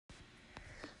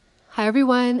Hi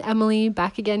everyone, Emily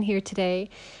back again here today.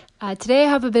 Today I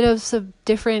have a bit of a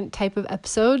different type of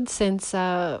episode since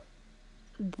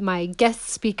my guest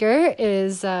speaker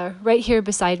is right here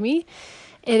beside me.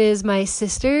 It is my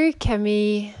sister,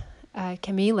 Camille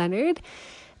Leonard,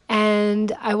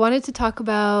 and I wanted to talk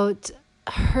about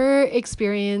her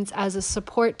experience as a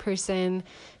support person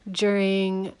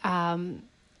during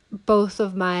both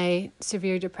of my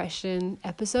severe depression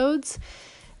episodes.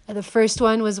 The first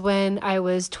one was when I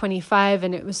was 25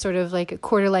 and it was sort of like a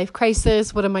quarter life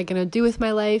crisis. What am I going to do with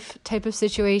my life type of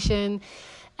situation?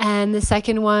 And the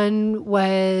second one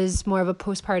was more of a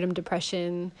postpartum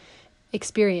depression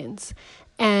experience.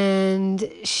 And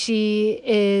she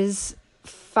is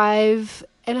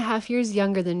 5.5 years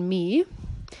younger than me.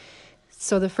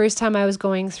 So the first time I was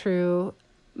going through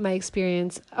my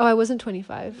experience, I wasn't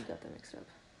 25. You got that mixed up.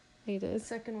 You did. The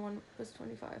second one was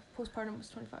 25. Postpartum was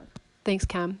 25. Thanks,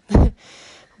 Cam.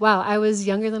 Wow, I was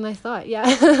younger than I thought.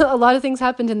 Yeah, a lot of things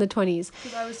happened in the 20s.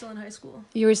 Because I was still in high school.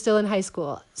 You were still in high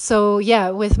school. So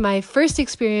yeah, with my first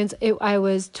experience, I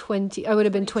was 20. I would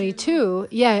have been 22.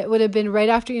 Yeah, it would have been right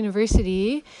after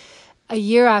university, a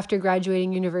year after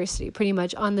graduating university, pretty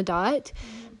much on the dot.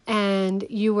 Mm-hmm. And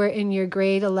you were in your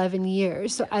grade 11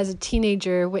 years. So as a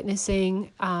teenager,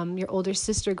 witnessing your older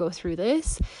sister go through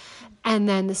this. And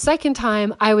then the second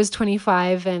time I was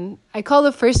 25, and I call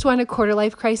the first one a quarter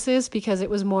life crisis because it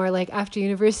was more like after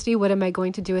university, what am I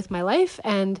going to do with my life?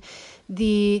 And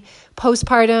the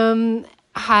postpartum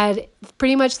had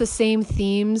pretty much the same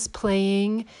themes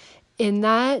playing in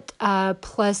that,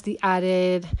 plus the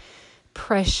added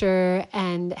pressure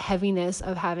and heaviness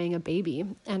of having a baby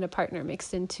and a partner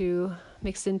mixed into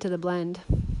the blend.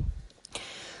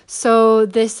 So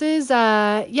this is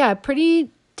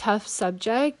pretty tough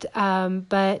subject,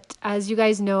 but as you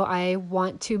guys know, I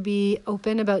want to be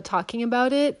open about talking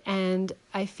about it, and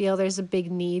I feel there's a big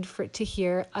need to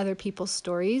hear other people's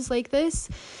stories like this.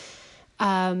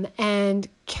 And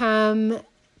Cam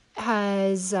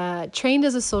has trained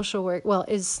as a social worker. Well,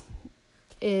 is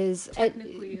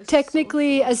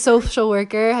technically a social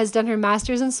worker, has done her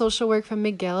master's in social work from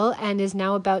McGill, and is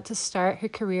now about to start her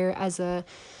career as a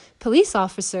police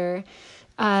officer.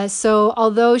 So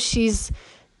although she's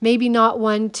maybe not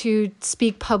one to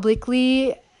speak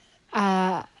publicly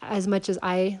as much as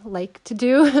I like to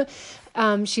do,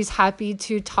 she's happy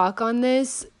to talk on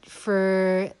this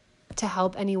to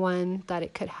help anyone that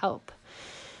it could help.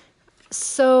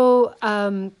 So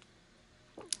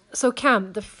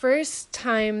Cam, the first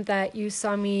time that you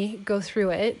saw me go through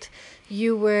it,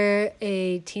 you were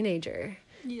a teenager.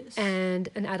 Yes. And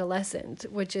an adolescent,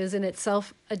 which is in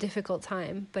itself a difficult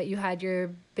time. But you had your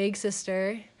big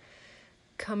sister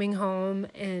coming home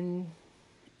in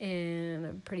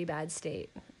a pretty bad state.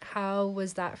 How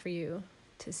was that for you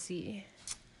to see?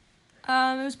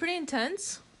 It was pretty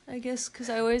intense, I guess,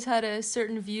 because I always had a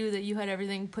certain view that you had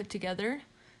everything put together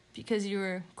because you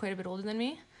were quite a bit older than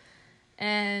me.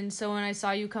 And so when I saw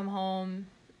you come home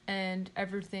and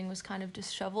everything was kind of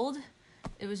disheveled,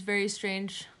 it was very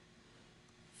strange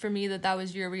for me that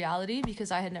was your reality because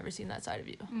I had never seen that side of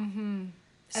you. Mm-hmm.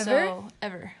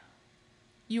 Ever.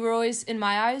 You were always, in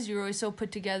my eyes, you were always so put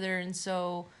together and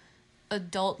so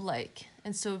adult-like.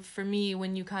 And so for me,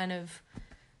 when you kind of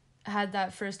had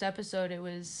that first episode, it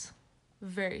was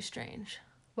very strange.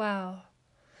 Wow.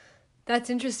 That's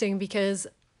interesting because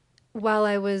while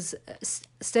I was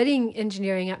studying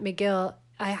engineering at McGill,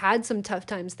 I had some tough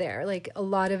times there, like a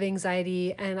lot of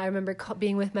anxiety. And I remember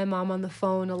being with my mom on the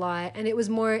phone a lot. And it was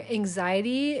more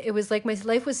anxiety. It was like my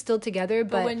life was still together,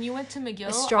 but when you went to McGill,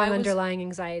 a strong underlying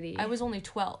anxiety. I was only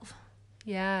 12.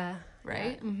 Yeah.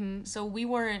 Right? Yeah. Mm-hmm. So we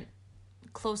weren't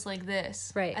close like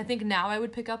this. Right. I think now I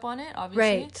would pick up on it,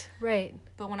 obviously. Right.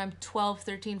 But when I'm 12,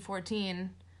 13,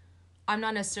 14, I'm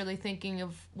not necessarily thinking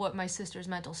of what my sister's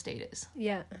mental state is.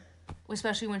 Yeah.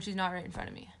 Especially when she's not right in front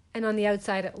of me. And on the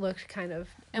outside, it looked kind of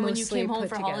and when you came home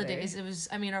for together. Holidays, it was,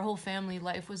 our whole family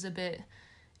life was a bit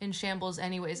in shambles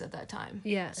anyways at that time.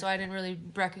 Yeah. So I didn't really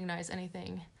recognize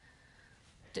anything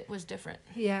was different.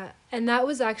 Yeah. And that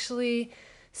was actually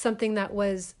something that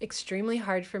was extremely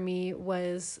hard for me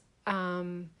was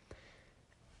being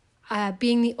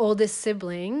the oldest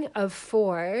sibling of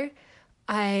 4.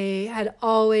 I had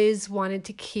always wanted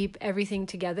to keep everything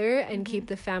together and keep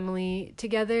the family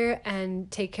together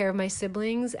and take care of my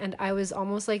siblings. And I was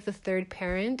almost like the third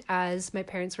parent as my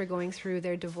parents were going through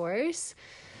their divorce.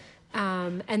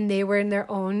 And they were in their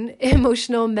own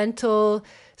emotional, mental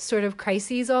sort of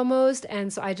crises almost.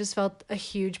 And so I just felt a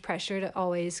huge pressure to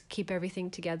always keep everything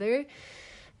together.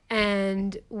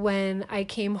 And when I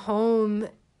came home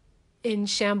in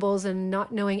shambles and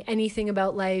not knowing anything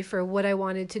about life or what I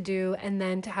wanted to do. And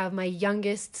then to have my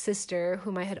youngest sister,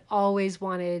 whom I had always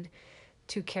wanted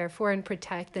to care for and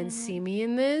protect, and see me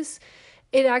in this,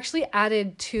 it actually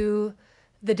added to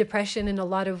the depression in a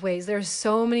lot of ways. There are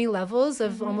so many levels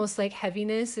of almost like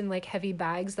heaviness and like heavy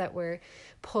bags that were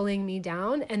pulling me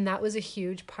down. And that was a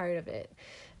huge part of it.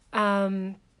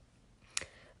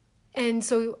 And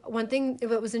so one thing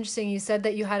that was interesting, you said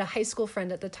that you had a high school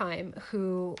friend at the time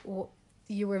who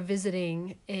you were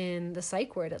visiting in the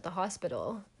psych ward at the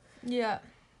hospital. Yeah.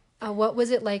 What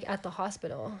was it like at the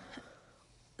hospital?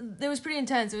 It was pretty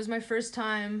intense. It was my first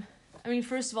time. I mean,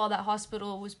 first of all, that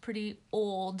hospital was pretty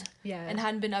old and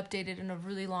hadn't been updated in a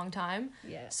really long time.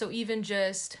 Yeah. So even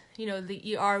just,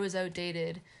 the ER was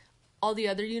outdated. All the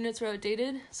other units were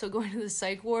outdated. So going to the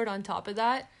psych ward on top of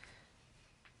that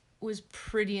was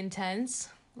pretty intense.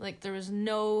 Like, there was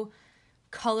no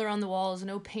color on the walls,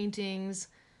 no paintings.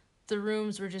 The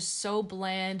rooms were just so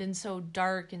bland and so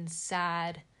dark and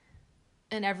sad.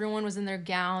 And everyone was in their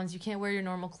gowns. You can't wear your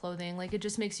normal clothing. Like, it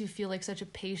just makes you feel like such a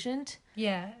patient.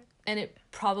 Yeah. And it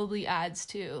probably adds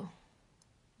to,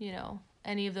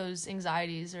 any of those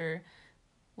anxieties or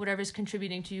whatever's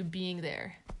contributing to you being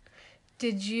there.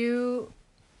 Did you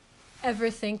ever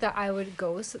think that I would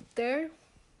go there?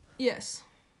 Yes.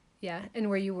 Yeah. And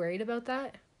were you worried about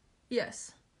that?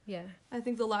 Yes. Yeah. I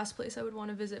think the last place I would want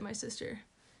to visit my sister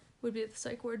would be at the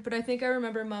psych ward. But I think I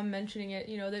remember Mom mentioning it,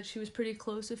 that she was pretty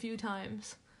close a few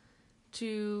times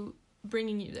to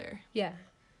bringing you there. Yeah.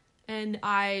 And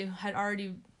I had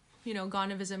already, gone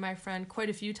to visit my friend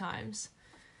quite a few times.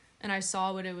 And I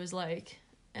saw what it was like.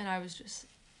 And I was just,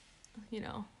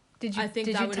 Did you, I think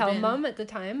did that you would tell have been... Mom at the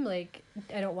time, like,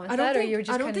 I don't want that? Or you were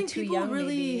just kind of too young,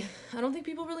 maybe? I don't think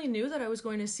people really knew that I was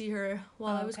going to see her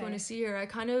while I was going to see her.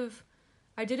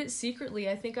 I did it secretly.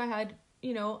 I think I had,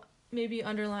 maybe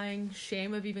underlying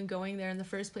shame of even going there in the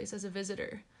first place as a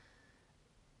visitor.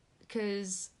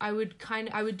 Because I would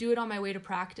do it on my way to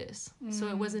practice. So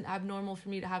it wasn't abnormal for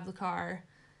me to have the car.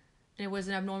 And it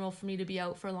wasn't abnormal for me to be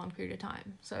out for a long period of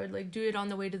time. So I would do it on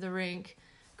the way to the rink,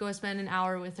 go spend an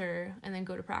hour with her, and then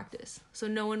go to practice. So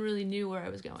no one really knew where I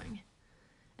was going.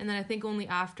 And then I think only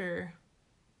after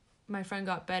my friend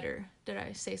got better did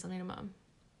I say something to Mom.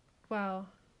 Wow.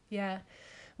 Yeah.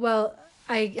 Well,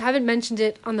 I haven't mentioned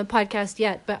it on the podcast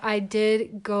yet, but I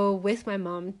did go with my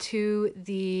mom to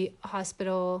the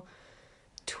hospital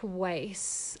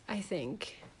twice, I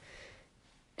think.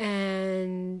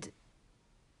 And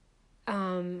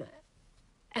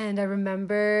I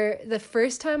remember the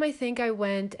first time I think I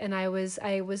went, and I was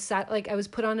sat, like, I was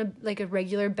put on a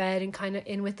regular bed and kind of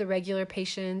in with the regular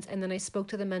patients. And then I spoke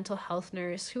to the mental health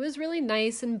nurse, who was really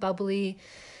nice and bubbly.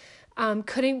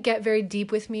 Couldn't get very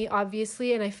deep with me,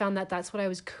 obviously. And I found that that's what I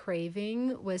was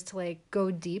craving, was to like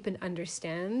go deep and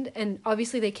understand. And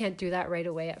obviously they can't do that right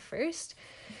away at first.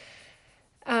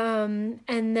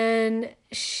 And then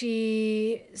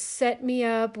she set me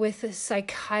up with a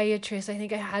psychiatrist. I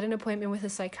think I had an appointment with a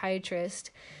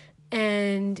psychiatrist,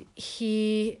 and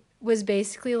he was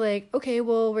basically like, okay,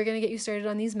 well, we're going to get you started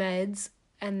on these meds,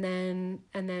 and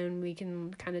then we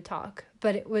can kind of talk.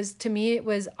 But it was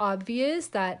obvious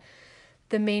that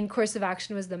the main course of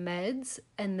action was the meds,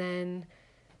 and then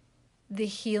the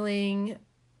healing,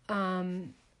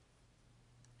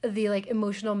 the like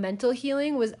emotional mental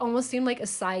healing was almost seemed like a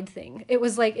side thing. It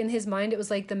was like in his mind, it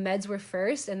was like the meds were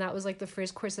first, and that was like the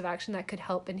first course of action that could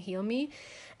help and heal me.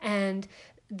 And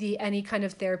any kind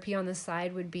of therapy on the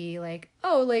side would be like,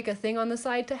 oh, like a thing on the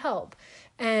side to help.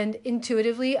 And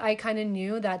intuitively, I kind of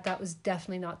knew that that was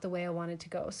definitely not the way I wanted to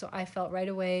go. So I felt right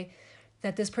away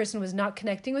that this person was not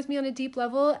connecting with me on a deep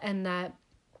level, and that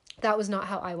was not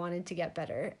how I wanted to get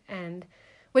better. And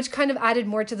which kind of added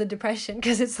more to the depression,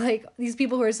 because it's like these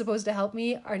people who are supposed to help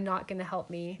me are not going to help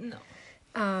me. No.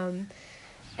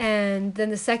 And then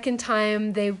the second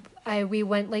time we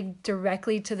went like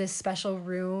directly to this special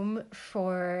room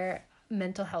for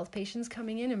mental health patients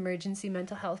coming in, emergency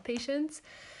mental health patients.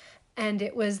 And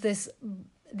it was this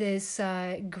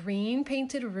green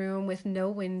painted room with no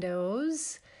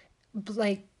windows,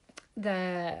 like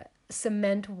the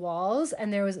cement walls.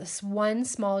 And there was this one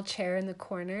small chair in the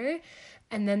corner.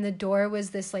 And then the door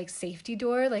was this like safety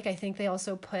door. Like I think they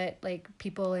also put like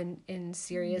people in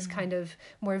serious kind of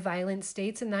more violent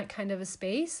states in that kind of a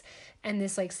space. And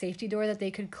this like safety door that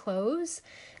they could close.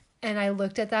 And I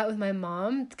looked at that with my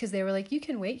mom, because they were like, you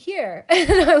can wait here.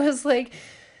 And I was like,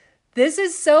 this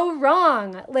is so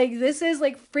wrong. Like, this is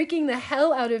like freaking the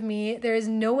hell out of me. There is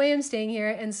no way I'm staying here.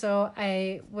 And so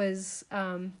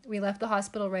we left the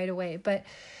hospital right away. But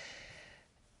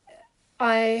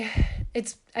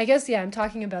I guess, yeah, I'm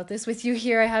talking about this with you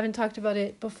here. I haven't talked about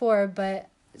it before, but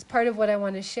it's part of what I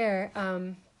want to share.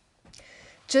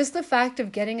 Just the fact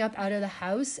of getting up out of the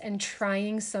house and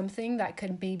trying something that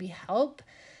could maybe help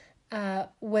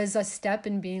was a step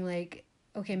in being like,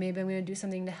 okay, maybe I'm going to do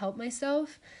something to help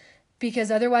myself.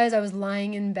 Because otherwise I was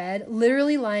lying in bed,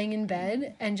 literally lying in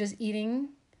bed and just eating.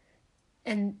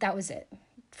 And that was it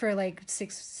for like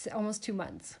almost 2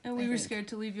 months. And we were scared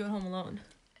to leave you at home alone.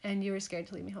 And you were scared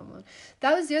to leave me home alone.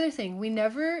 That was the other thing. We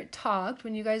never talked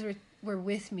when you guys were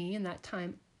with me in that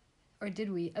time, or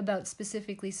did we, about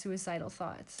specifically suicidal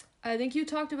thoughts? I think you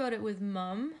talked about it with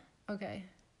Mom. Okay.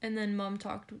 And then Mom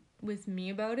talked with me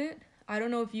about it. I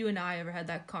don't know if you and I ever had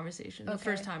that conversation the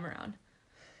first time around.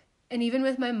 And even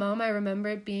with my mom, I remember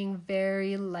it being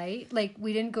very light. Like,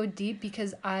 we didn't go deep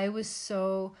because I was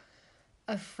so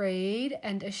afraid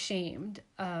and ashamed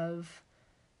of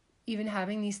even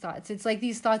having these thoughts. It's like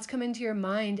these thoughts come into your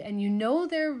mind and you know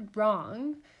they're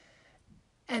wrong.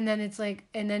 And then it's like,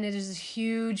 and then it is this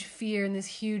huge fear and this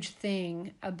huge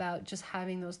thing about just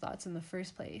having those thoughts in the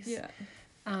first place. Yeah.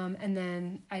 And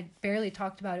then I barely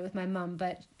talked about it with my mom,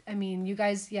 but I mean, you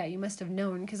guys, yeah, you must have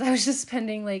known because I was just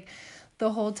spending like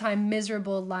the whole time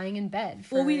miserable lying in bed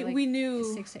for we knew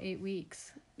 6 to 8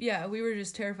 weeks. Yeah, we were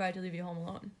just terrified to leave you home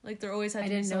alone. Like, there always had to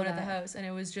be someone at the house, and it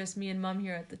was just me and Mom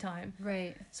here at the time.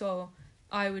 Right. So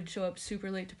I would show up super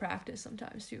late to practice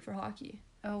sometimes, too, for hockey.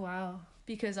 Oh, wow.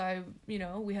 Because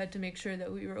we had to make sure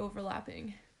that we were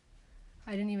overlapping.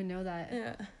 I didn't even know that.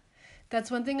 Yeah.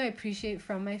 That's one thing I appreciate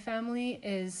from my family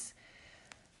is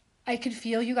I could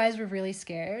feel you guys were really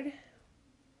scared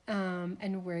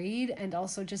and worried and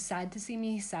also just sad to see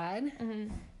me sad.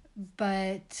 Mm-hmm.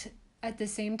 But at the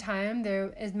same time,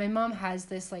 my mom has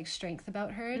this like strength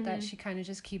about her mm-hmm. that she kind of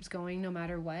just keeps going no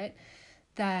matter what,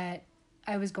 that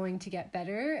I was going to get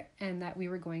better and that we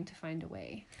were going to find a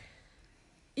way.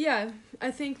 Yeah,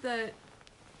 I think that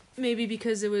maybe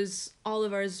because it was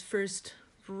Oliver's first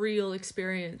real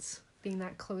experience. Being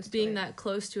that close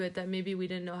to it, that maybe we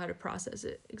didn't know how to process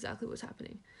it, exactly what's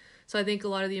happening. So I think a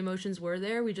lot of the emotions were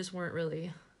there, we just weren't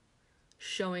really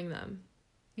showing them.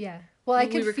 Yeah. Well,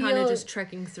 we were kind of just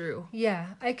trekking through. Yeah,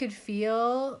 I could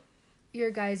feel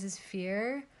your guys'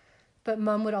 fear, but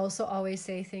Mom would also always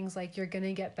say things like, you're going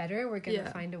to get better, we're going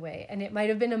to find a way. And it might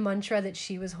have been a mantra that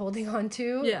she was holding on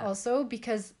to also,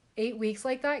 because 8 weeks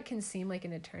like that can seem like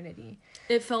an eternity.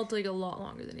 It felt like a lot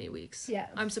longer than 8 weeks. Yeah.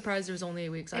 I'm surprised there was only 8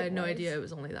 weeks. I had no idea it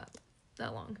was only that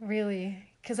long. Really?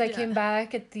 Because I came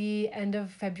back at the end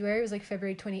of February. It was like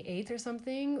February 28th or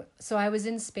something. So I was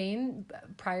in Spain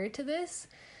prior to this.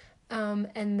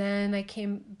 And then I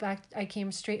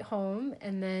came straight home.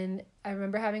 And then I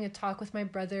remember having a talk with my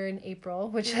brother in April,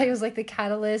 which was like the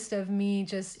catalyst of me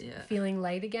just feeling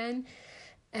light again.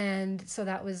 And so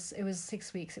it was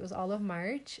 6 weeks. It was all of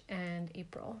March and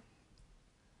April.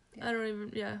 Yeah. I don't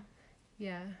even,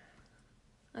 Yeah.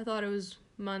 I thought it was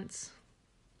months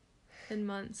and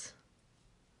months.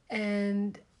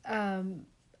 And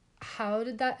how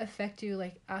did that affect you,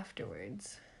 like,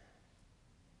 afterwards?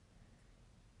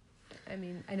 I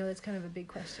mean, I know that's kind of a big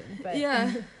question, but...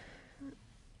 Yeah.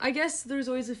 I guess there's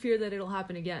always a fear that it'll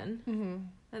happen again. Mm-hmm.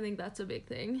 I think that's a big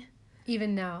thing.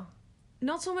 Even now?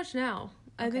 Not so much now.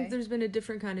 Okay. I think there's been a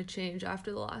different kind of change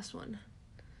after the last one.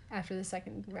 After the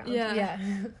second round? Yeah.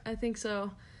 I think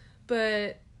so.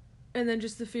 And then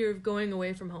just the fear of going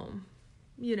away from home,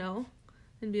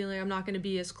 and being like, I'm not going to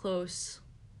be as close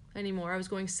anymore. I was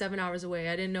going 7 hours away.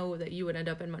 I didn't know that you would end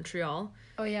up in Montreal.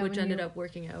 Oh, yeah. Which ended up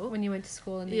working out. When you went to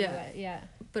school in the US. Yeah.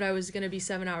 But I was going to be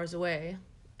 7 hours away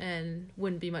and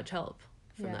wouldn't be much help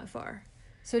from that far.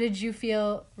 So did you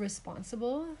feel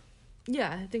responsible?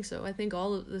 Yeah, I think so. I think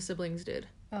all of the siblings did.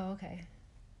 Oh, okay.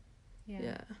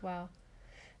 Yeah. Wow.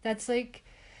 That's like...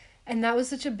 And that was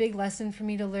such a big lesson for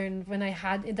me to learn when I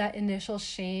had that initial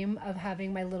shame of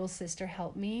having my little sister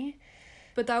help me.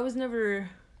 But that was never...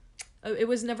 It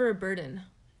was never a burden.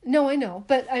 No, I know.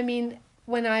 But, I mean,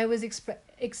 when I was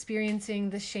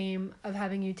experiencing the shame of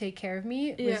having you take care of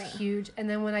me, it was huge. And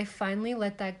then when I finally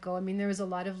let that go, I mean, there was a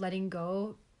lot of letting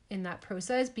go in that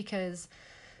process because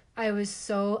I was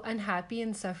so unhappy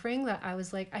and suffering that I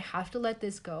was like, I have to let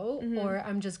this go or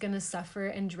I'm just going to suffer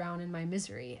and drown in my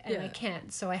misery. And I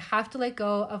can't. So I have to let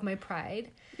go of my pride.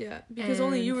 Yeah, because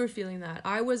only you were feeling that.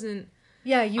 I wasn't...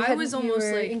 Yeah, I was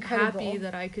almost like incredible. Happy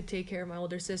that I could take care of my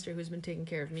older sister who's been taking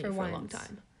care of me for a long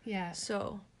time. Yeah.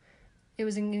 So it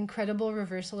was an incredible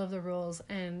reversal of the roles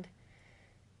and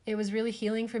it was really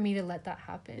healing for me to let that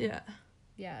happen. Yeah.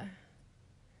 Yeah.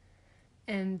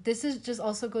 And this is just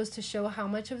also goes to show how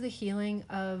much of the healing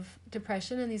of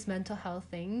depression and these mental health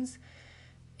things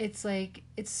it's like,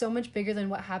 it's so much bigger than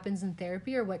what happens in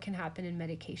therapy or what can happen in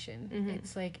medication. Mm-hmm.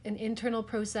 It's like an internal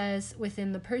process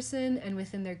within the person and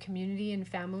within their community and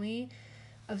family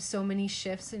of so many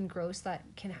shifts and growths that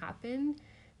can happen.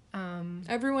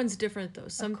 Everyone's different though.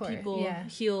 Some course, people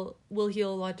will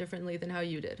heal a lot differently than how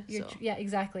you did. Yeah,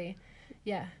 exactly.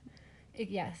 Yeah.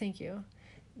 Thank you.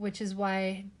 Which is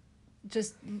why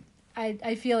just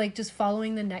I feel like just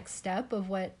following the next step of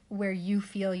where you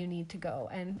feel you need to go.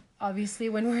 And obviously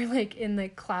when we're like in the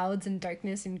clouds and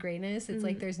darkness and grayness, it's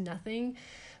like there's nothing,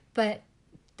 but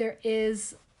there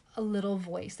is a little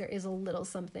voice, there is a little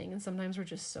something, and sometimes we're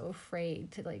just so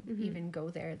afraid to like even go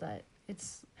there that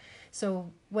it's.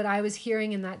 So what I was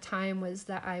hearing in that time was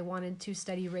that I wanted to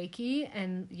study Reiki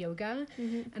and yoga,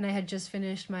 and I had just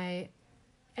finished my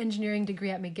engineering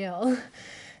degree at McGill,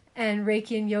 and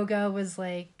Reiki and yoga was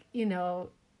like, you know,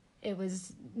 it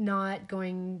was not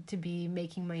going to be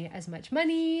making as much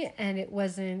money, and it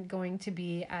wasn't going to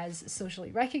be as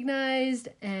socially recognized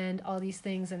and all these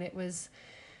things. And it was,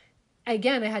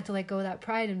 again, I had to let go of that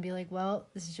pride and be like, well,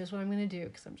 this is just what I'm going to do,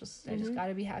 because I just got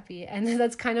to be happy. And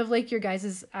that's kind of like your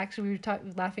guys' actually, we were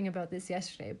laughing about this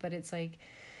yesterday, but it's like,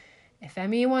 if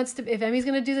Emmy's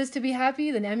going to do this to be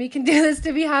happy, then Emmy can do this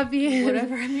to be happy.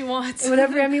 Whatever Emmy wants.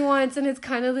 Whatever Emmy wants. And it's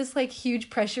kind of this like huge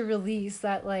pressure release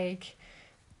that like,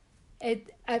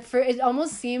 it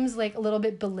almost seems like a little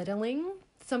bit belittling.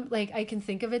 Like I can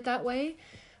think of it that way.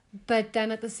 But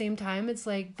then at the same time, it's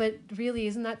like, but really,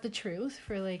 isn't that the truth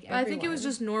for like everyone? I think it was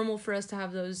just normal for us to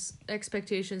have those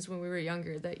expectations when we were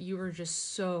younger, that you were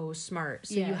just so smart.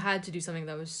 So you had to do something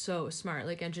that was so smart,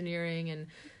 like engineering and,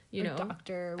 you know,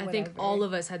 doctor, I think all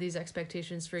of us had these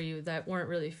expectations for you that weren't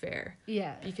really fair.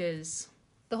 Yeah. Because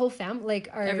the whole family,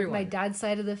 like my dad's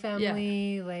side of the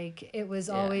family, like it was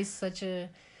always such a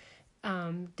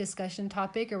discussion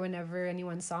topic, or whenever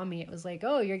anyone saw me, it was like,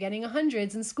 oh, you're getting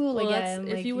 100s in school again.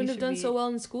 If like, you wouldn't have done so well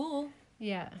in school,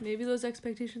 yeah, maybe those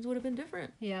expectations would have been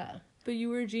different. Yeah. But you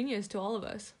were a genius to all of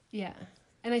us. Yeah.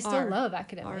 And I still love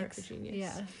academics. A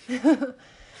genius. Yeah.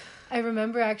 I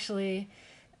remember actually,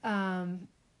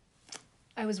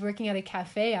 I was working at a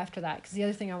cafe after that, because the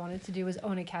other thing I wanted to do was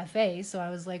own a cafe. So I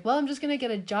was like, well, I'm just going to get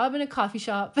a job in a coffee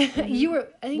shop. I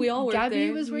think we all worked Gabby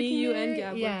there. was working Me, you, there. and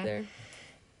Gab worked there.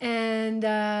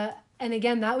 And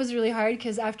again, that was really hard,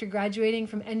 because after graduating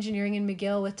from engineering in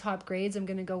McGill with top grades, I'm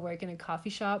going to go work in a coffee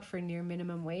shop for near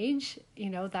minimum wage. You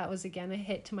know, that was again a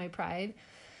hit to my pride.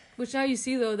 Which now you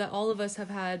see, though, that all of us have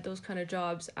had those kind of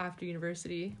jobs after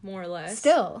university, more or less.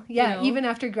 Still, yeah, you know? Even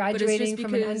after graduating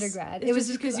from an undergrad. It was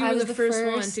just because you I were was the first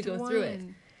one to go through it.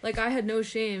 Like, I had no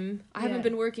shame. I haven't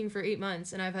been working for 8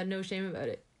 months, and I've had no shame about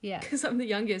it. Yeah. Because I'm the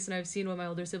youngest, and I've seen what my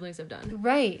older siblings have done.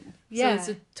 Right, yeah.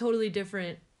 So it's a totally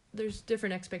different... There's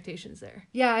different expectations there.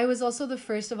 Yeah, I was also the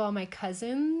first of all my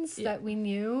cousins that we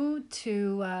knew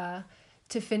to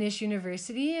finish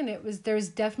university, and there was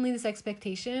definitely this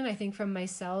expectation, I think, from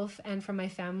myself and from my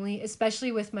family,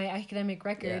 especially with my academic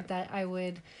record, that I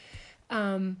would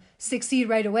succeed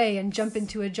right away and jump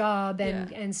into a job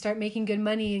and start making good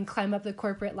money and climb up the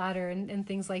corporate ladder and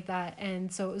things like that. And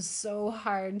so it was so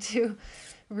hard to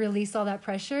release all that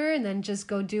pressure and then just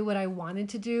go do what I wanted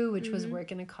to do, which was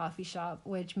work in a coffee shop,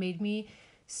 which made me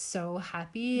so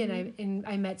happy. And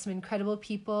I met some incredible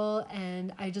people,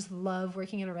 and I just love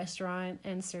working in a restaurant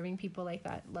and serving people like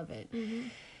that. Love it.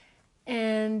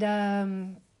 And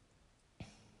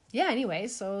anyway,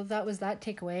 so that was that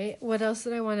takeaway. What else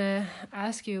did I want to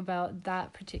ask you about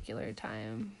that particular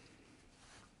time?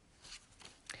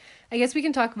 I guess we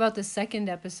can talk about the second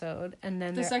episode, and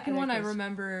then the second one I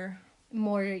remember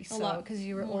more so because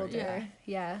you were older.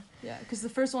 Yeah, because the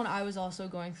first one I was also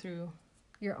going through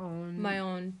my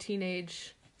own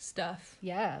teenage stuff.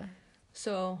 Yeah.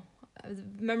 So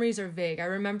memories are vague. I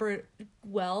remember it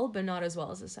well, but not as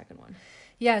well as the second one.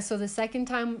 Yeah, so the second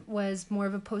time was more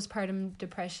of a postpartum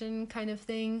depression kind of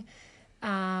thing.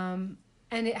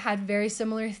 And it had very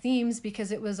similar themes,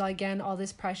 because it was, again, all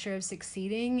this pressure of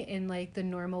succeeding in like the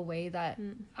normal way that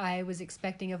I was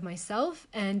expecting of myself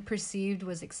and perceived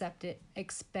was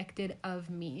expected of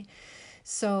me.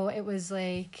 So it was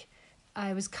like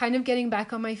I was kind of getting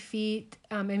back on my feet.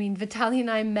 Vitaly and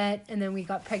I met, and then we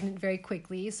got pregnant very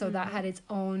quickly. So that had its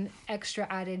own extra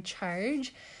added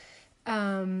charge.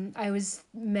 I was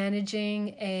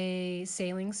managing a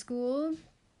sailing school,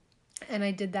 and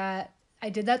I did that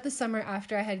the summer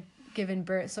after I had given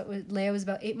birth. So Leia was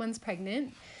about 8 months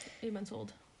pregnant. 8 months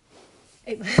old.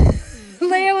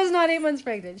 Leia was not 8 months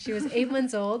pregnant. She was 8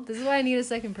 months old. This is why I need a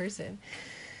second person.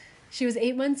 She was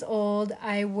 8 months old.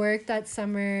 I worked that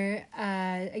summer,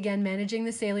 again, managing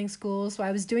the sailing school. So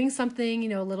I was doing something, you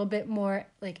know, a little bit more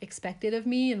like expected of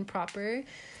me and proper.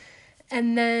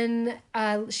 And then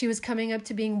she was coming up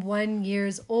to being 1 year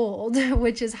old,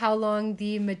 which is how long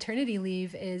the maternity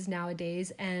leave is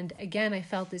nowadays. And again, I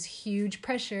felt this huge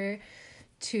pressure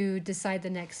to decide the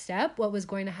next step, what was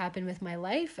going to happen with my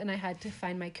life. And I had to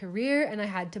find my career, and I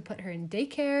had to put her in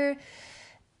daycare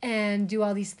and do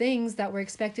all these things that were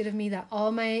expected of me that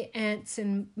all my aunts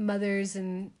and mothers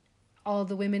and all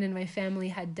the women in my family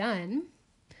had done.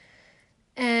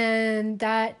 And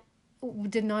that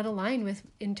did not align with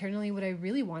internally what I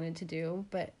really wanted to do,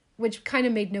 but which kind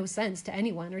of made no sense to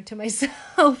anyone or to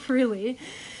myself, really.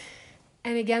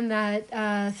 And again,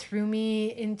 that threw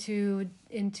me into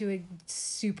a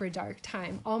super dark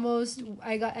time. Almost,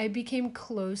 I became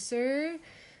closer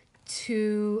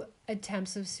to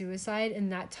attempts of suicide in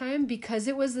that time, because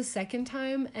it was the second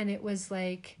time, and it was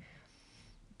like,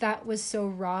 that was so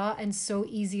raw and so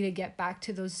easy to get back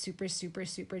to those super, super,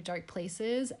 super dark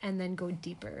places and then go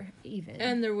deeper even.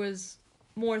 And there was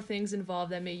more things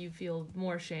involved that made you feel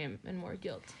more shame and more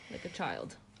guilt, like a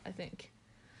child, I think.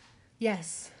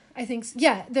 Yes. I think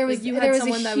yeah, there was like there was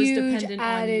someone a that was huge dependent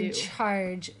added on you.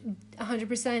 charge,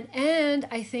 100%. And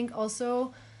I think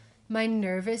also my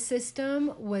nervous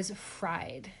system was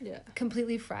fried,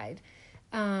 completely fried.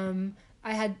 I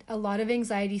had a lot of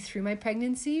anxiety through my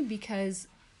pregnancy because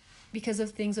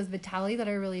of things with Vitaly, that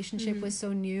our relationship was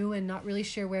so new and not really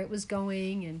sure where it was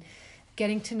going, and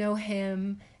getting to know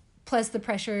him, plus the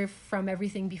pressure from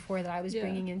everything before that I was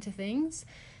bringing into things.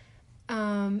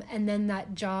 And then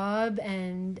that job,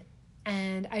 and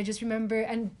I just remember,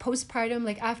 and postpartum,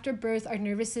 like after birth, our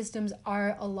nervous systems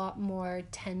are a lot more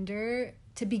tender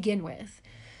to begin with.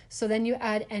 So then you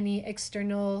add any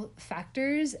external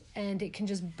factors and it can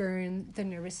just burn the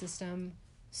nervous system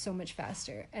so much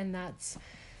faster. And that's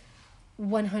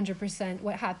 100%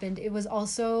 what happened. It was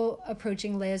also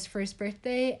approaching Leia's first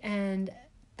birthday, and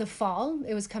the fall,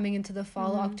 it was coming into the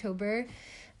fall, October,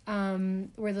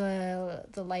 where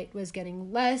the light was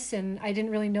getting less, and I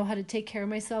didn't really know how to take care of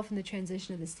myself in the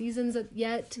transition of the seasons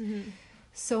yet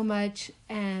so much,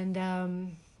 and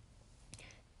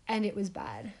it was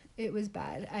bad. It was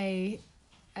bad. I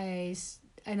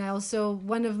also,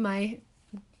 one of my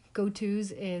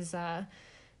go-tos is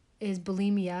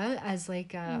bulimia, as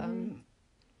like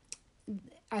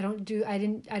I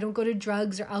don't go to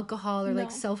drugs or alcohol or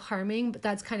like self-harming, but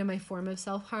that's kind of my form of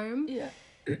self-harm. Yeah.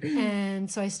 And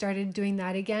so I started doing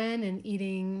that again, and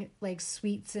eating like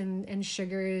sweets and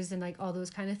sugars and like all those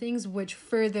kind of things, which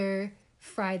further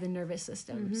fry the nervous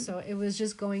system. So it was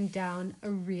just going down a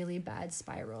really bad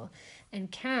spiral.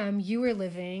 And Cam, you were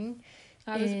living...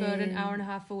 I was about an hour and a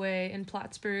half away in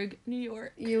Plattsburgh, New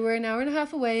York. You were an hour and a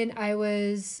half away, and I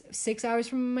was 6 hours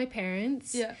from my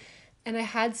parents. Yeah. And I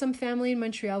had some family in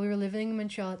Montreal. We were living in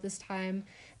Montreal at this time.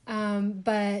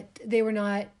 But they were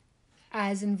not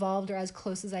as involved or as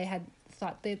close as I had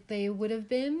thought that they would have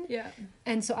been. Yeah.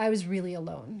 And so I was really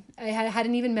alone. I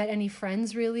hadn't even met any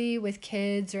friends really with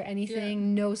kids or anything.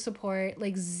 Yeah. No support,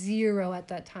 like zero at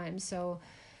that time. So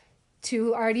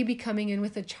to already be coming in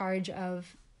with a charge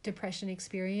of depression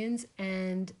experience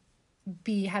and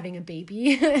be having a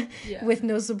baby with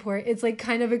no support, it's like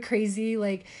kind of a crazy,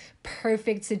 like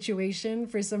perfect situation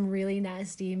for some really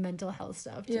nasty mental health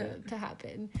stuff to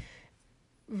happen.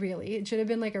 Really, it should have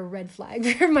been like a red flag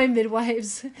for my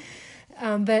midwives,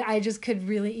 but I just could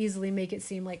really easily make it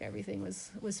seem like everything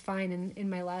was fine in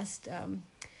my last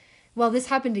this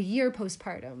happened a year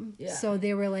postpartum. So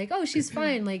they were like, oh, she's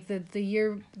fine. Like the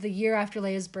year after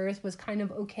Leia's birth was kind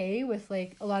of okay with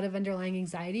like a lot of underlying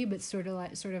anxiety, but sort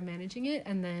of managing it.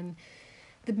 And then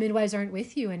the midwives aren't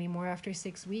with you anymore after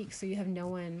 6 weeks, so you have no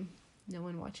one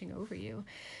watching over you.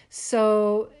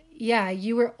 So yeah,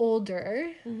 you were older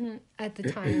at the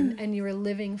time, and you were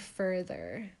living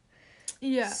further.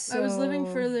 Yeah, so... I was living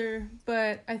further,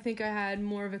 but I think I had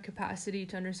more of a capacity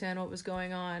to understand what was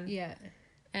going on. Yeah.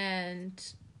 And,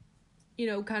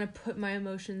 kind of put my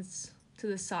emotions to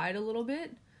the side a little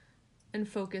bit and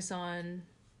focus on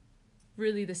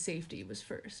really the safety was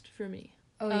first for me.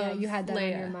 Oh, yeah, you had that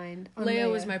Leia. On your mind.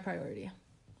 Leia was my priority.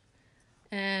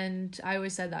 And I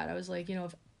always said that. I was like,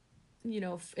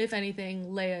 if anything,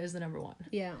 Leia is the number one.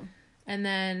 Yeah. And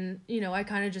then, I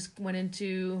kind of just went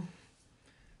into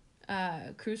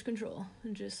cruise control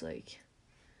and just, like,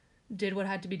 did what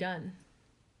had to be done.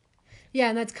 Yeah,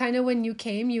 and that's kind of when you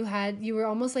came, you were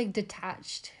almost, like,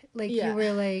 detached. Like, you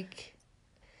were, like...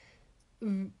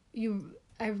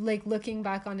 looking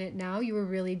back on it now, you were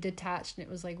really detached, and it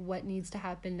was like, what needs to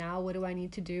happen now? What do I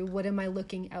need to do? What am I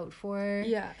looking out for?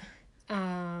 Yeah.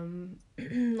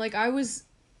 Like, I was,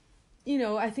 you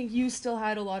know, I think you still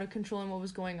had a lot of control in what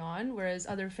was going on, whereas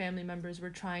other family members were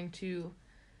trying to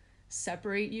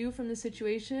separate you from the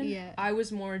situation. Yeah. I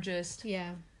was more just,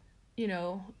 Yeah. you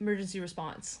know, emergency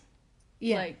response.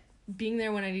 Yeah. Like, being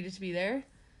there when I needed to be there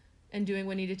and doing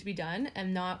what needed to be done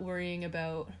and not worrying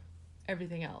about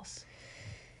everything else.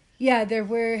 Yeah, there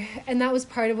were, and that was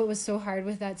part of what was so hard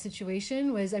with that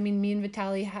situation was, I mean, me and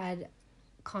Vitaly had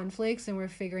conflicts and we're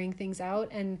figuring things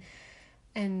out,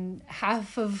 and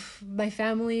half of my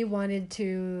family wanted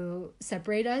to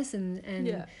separate us, and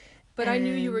yeah. But I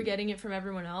knew you were getting it from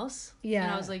everyone else. Yeah.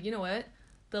 And I was like, you know what?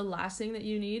 The last thing that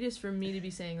you need is for me to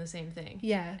be saying the same thing.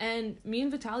 Yeah. And me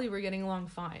and Vitaly were getting along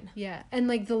fine. Yeah. And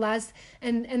like the last,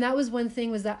 and that was one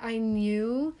thing, was that I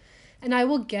knew, and I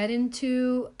will get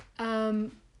into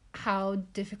how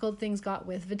difficult things got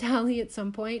with Vitaly at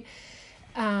some point.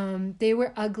 They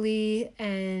were ugly,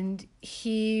 and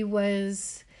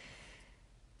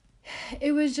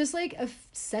it was just like a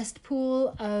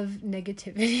cesspool of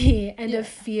negativity and of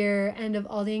fear and of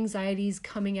all the anxieties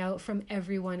coming out from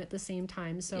everyone at the same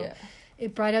time. So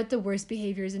it brought out the worst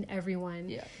behaviors in everyone.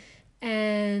 Yeah.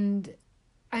 And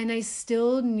I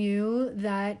still knew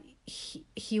that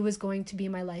he was going to be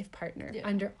my life partner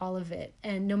under all of it,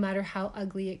 and no matter how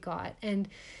ugly it got. And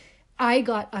I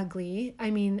got ugly. I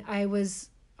mean, I was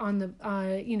on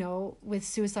the you know, with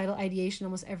suicidal ideation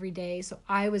almost every day, so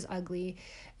I was ugly,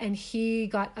 and he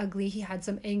got ugly. He had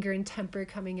some anger and temper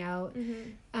coming out.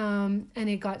 And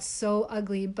it got so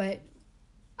ugly, but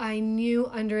I knew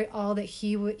under it all that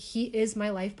he is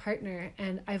my life partner,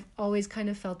 and I've always kind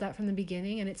of felt that from the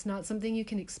beginning, and it's not something you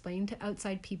can explain to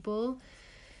outside people.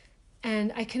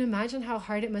 And I can imagine how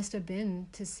hard it must have been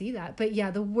to see that. But yeah,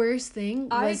 the worst thing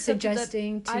was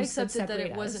suggesting to separate us. I accepted that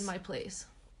it wasn't my place.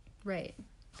 Right.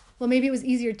 Well, maybe it was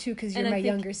easier too because you're my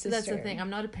younger sister. That's the thing. I'm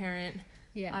not a parent.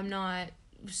 Yeah. I'm not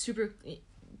super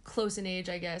close in age,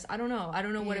 I guess. I don't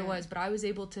know what it was, but I was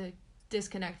able to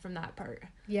disconnect from that part.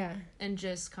 Yeah. And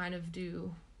just kind of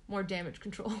do more damage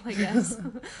control, I guess.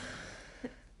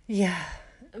 Yeah.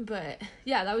 But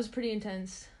yeah, that was pretty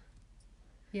intense.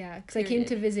 Yeah, because I came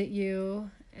to visit you,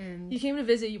 and... You came to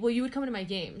visit... Well, you would come to my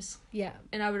games. Yeah.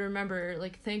 And I would remember,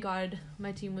 like, thank God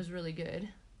my team was really good,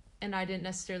 and I didn't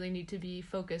necessarily need to be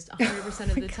focused 100%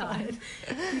 of the time.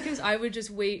 Because I would just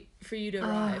wait for you to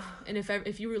arrive. And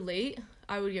if you were late,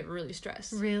 I would get really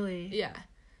stressed. Really? Yeah.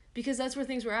 Because that's where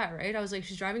things were at, right? I was like,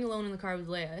 she's driving alone in the car with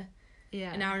Leia.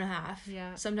 Yeah. An hour and a half.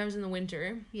 Yeah. Sometimes in the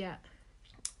winter. Yeah.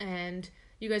 And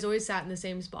you guys always sat in the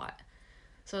same spot.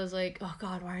 So I was like, oh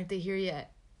God, why aren't they here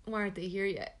yet?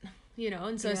 You know?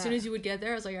 And so as soon as you would get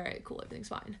there, I was like, all right, cool, everything's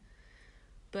fine.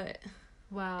 But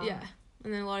wow. Yeah.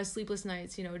 And then a lot of sleepless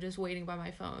nights, you know, just waiting by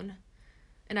my phone.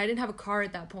 And I didn't have a car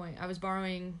at that point. I was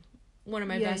borrowing one of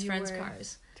my best friend's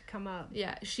cars to come up.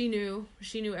 Yeah, she knew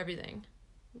everything.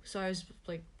 So I was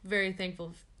like very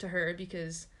thankful to her,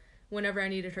 because whenever I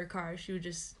needed her car, she would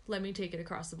just let me take it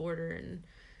across the border and,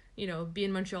 you know, be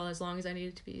in Montreal as long as I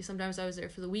needed to be. Sometimes I was there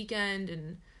for the weekend,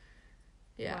 and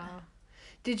yeah. Wow.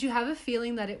 Did you have a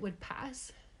feeling that it would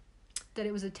pass? That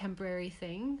it was a temporary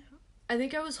thing? I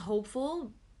think I was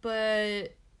hopeful,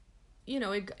 but, you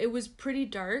know, it was pretty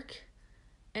dark,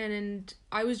 and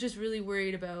I was just really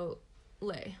worried about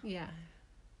Lay. Yeah.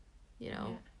 You know?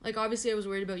 Yeah. Like, obviously I was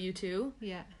worried about you too.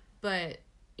 Yeah. But,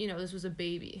 you know, this was a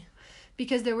baby.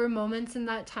 Because there were moments in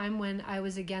that time when I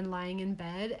was again lying in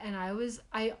bed, and I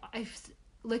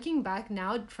looking back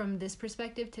now from this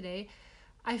perspective today,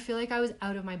 I feel like I was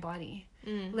out of my body.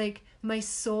 Like my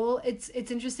soul, it's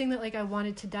interesting that like I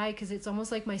wanted to die, because it's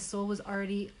almost like my soul was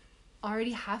already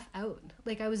half out.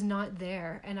 Like I was not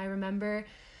there. And I remember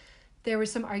there were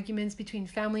some arguments between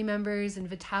family members and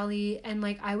Vitaly, and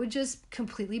like I would just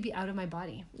completely be out of my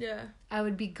body. Yeah. I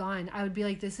would be gone. I would be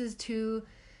like, this is too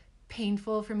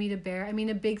painful for me to bear. I mean,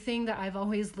 a big thing that I've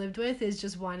always lived with is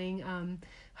just wanting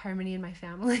harmony in my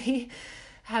family.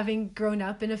 Having grown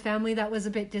up in a family that was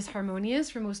a bit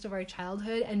disharmonious for most of our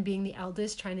childhood, and being the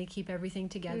eldest, trying to keep everything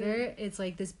together, it's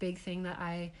like this big thing that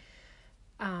I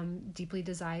deeply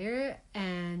desire,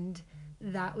 and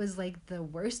that was like the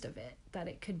worst of it that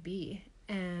it could be,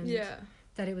 and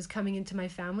that it was coming into my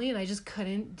family, and I just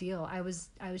couldn't deal. I was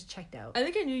checked out. I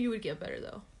think I knew you would get better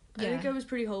though. I think I was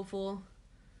pretty hopeful.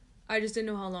 I just didn't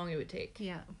know how long it would take.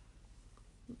 Yeah.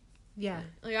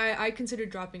 Like, I considered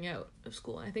dropping out of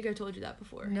school. I think I told you that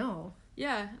before. No.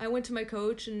 Yeah. I went to my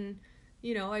coach, and,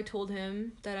 you know, I told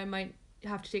him that I might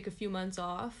have to take a few months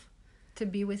off. To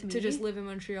be with me? To just live in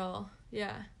Montreal.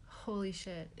 Yeah. Holy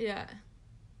shit. Yeah.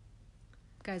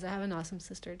 Guys, I have an awesome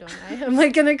sister, don't I? I'm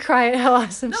like gonna cry at how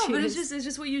awesome she but is. it's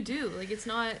just what you do. Like, it's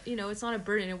not, it's not a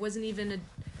burden. It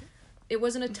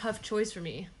wasn't a tough choice for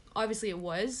me. Obviously it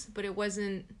was, but it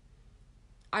wasn't.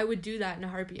 I would do that in a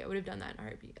heartbeat. I would have done that in a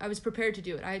heartbeat. I was prepared to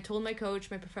do it. I had told my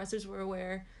coach, my professors were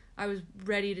aware. I was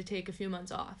ready to take a few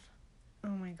months off. Oh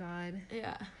my God.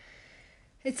 Yeah.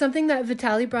 It's something that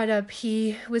Vitaly brought up.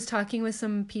 He was talking with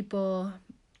some people.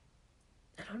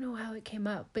 I don't know how it came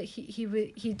up, but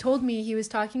he told me he was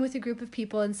talking with a group of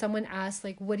people and someone asked,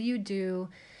 like, what do you do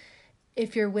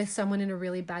if you're with someone in a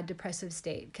really bad depressive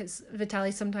state? Because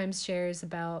Vitaly sometimes shares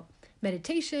about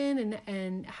meditation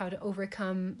and how to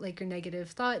overcome like your negative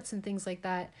thoughts and things like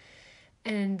that.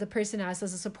 And the person asked,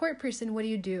 as a support person, what do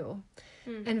you do?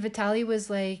 And Vitaly was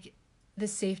like, the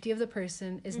safety of the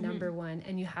person is number one,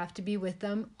 and you have to be with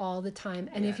them all the time.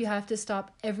 And if you have to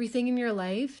stop everything in your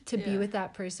life to be with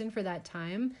that person for that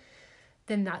time,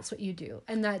 then that's what you do.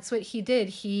 And that's what he did.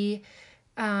 He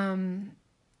wasn't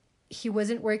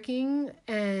working,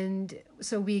 and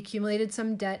so we accumulated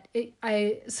some debt.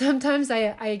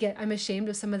 I'm ashamed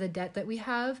of some of the debt that we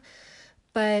have,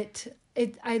 but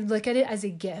I look at it as a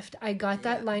gift. I got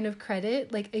that line of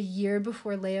credit like a year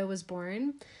before Leia was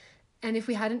born. And if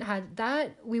we hadn't had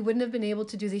that, we wouldn't have been able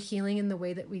to do the healing in the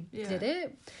way that we did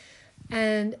it.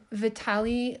 And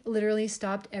Vitaly literally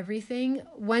stopped everything.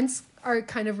 Once our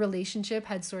kind of relationship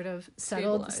had sort of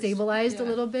stabilized a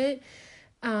little bit,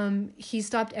 he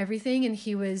stopped everything, and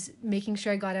he was making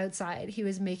sure I got outside. He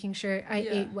was making sure I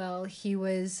ate well.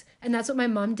 And that's what my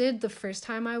mom did the first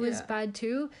time I was bad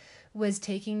too, was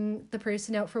taking the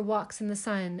person out for walks in the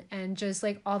sun and just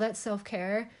like all that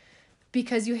self-care.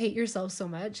 Because you hate yourself so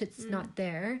much, it's not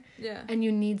there. Yeah. And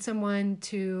you need someone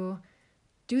to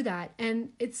do that.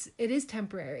 And it is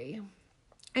temporary.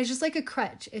 It's just like a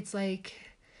crutch. It's like,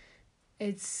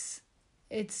 it's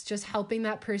just helping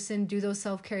that person do those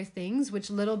self-care things, which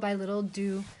little by little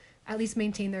do at least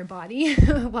maintain their body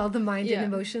while the mind and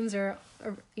emotions are,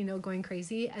 going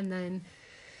crazy. And then,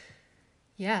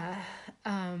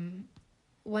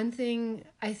 one thing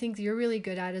I think you're really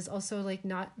good at is also like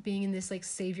not being in this like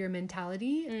savior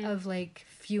mentality of like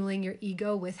fueling your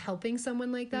ego with helping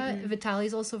someone like that.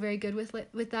 Vitaly's also very good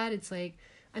with that. It's like,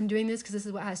 I'm doing this because this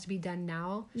is what has to be done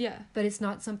now. Yeah. But it's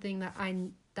not something that I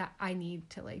need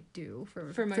to like do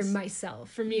for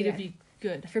myself. For me to be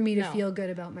good. For me to feel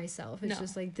good about myself. It's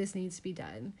just like, this needs to be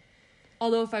done.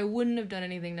 Although if I wouldn't have done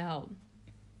anything to help,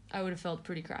 I would have felt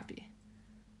pretty crappy.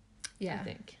 Yeah. I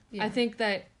think. Yeah. I think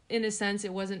that in a sense,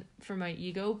 it wasn't for my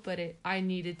ego, but I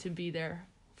needed to be there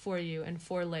for you and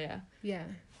for Leia. Yeah.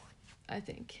 I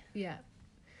think. Yeah.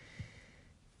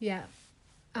 Yeah.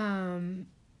 And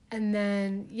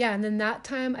then that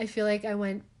time I feel like I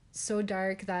went so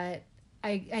dark that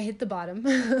I hit the bottom.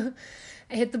 I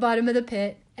hit the bottom of the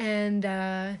pit, and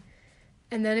then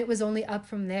it was only up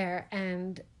from there.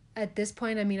 And at this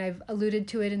point, I mean, I've alluded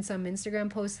to it in some Instagram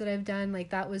posts that I've done, like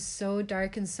that was so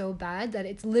dark and so bad that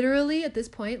it's literally at this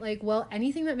point, like, well,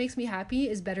 anything that makes me happy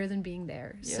is better than being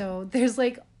there. Yeah. So there's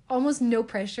like almost no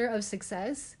pressure of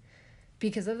success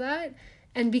because of that.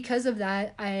 And because of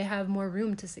that, I have more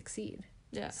room to succeed.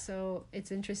 Yeah. So it's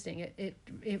interesting.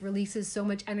 It releases so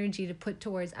much energy to put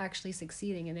towards actually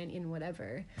succeeding in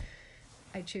whatever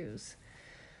I choose.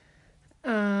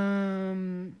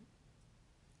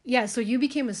 Yeah, so you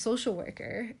became a social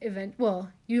worker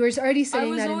you were already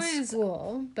studying that in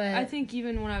school, but I think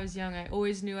even when I was young, I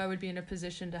always knew I would be in a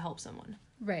position to help someone.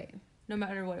 Right. No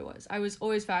matter what it was. I was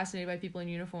always fascinated by people in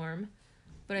uniform,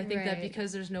 but I think that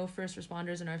because there's no first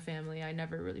responders in our family, I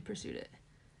never really pursued it.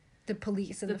 The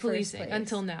police in the first place.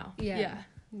 Until now. Yeah.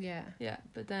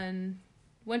 But then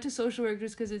went to social work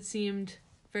just because it seemed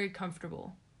very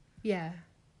comfortable. Yeah.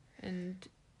 And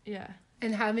yeah.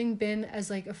 And having been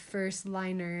as like a first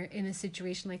liner in a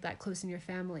situation like that close in your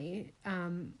family,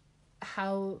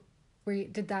 how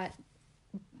did that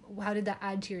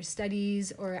add to your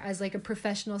studies, or as like a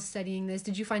professional studying this?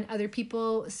 Did you find other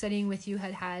people studying with you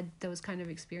had those kind of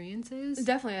experiences?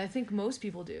 Definitely. I think most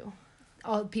people do.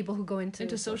 All people who go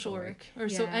into social work or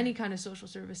so any kind of social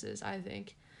services, I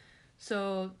think.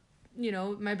 So,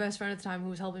 my best friend at the time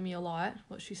who was helping me a lot,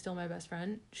 well, she's still my best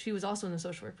friend, she was also in the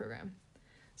social work program.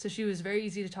 So she was very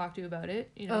easy to talk to about it.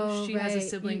 She has a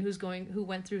sibling who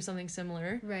went through something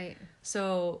similar. Right.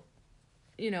 So,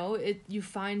 you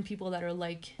find people that are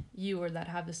like you or that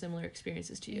have the similar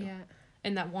experiences to you. Yeah.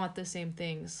 And that want the same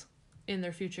things in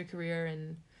their future career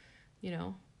and,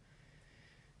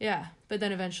 yeah. But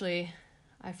then eventually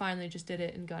I finally just did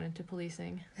it and got into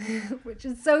policing. Which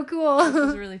is so cool. It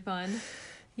was really fun.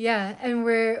 Yeah, and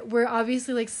we're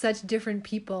obviously like such different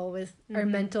people with our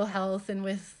Mhm. mental health and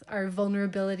with our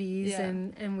vulnerabilities Yeah.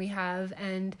 and we have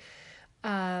and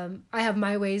I have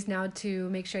my ways now to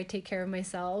make sure I take care of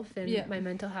myself and Yeah. my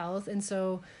mental health. And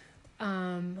so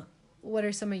what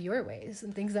are some of your ways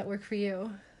and things that work for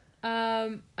you?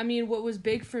 I mean, what was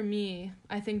big for me,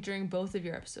 I think, during both of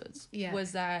your episodes, Yeah.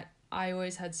 was that I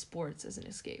always had sports as an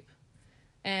escape.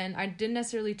 And I didn't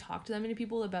necessarily talk to that many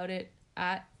people about it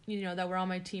that were on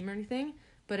my team or anything.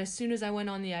 But as soon as I went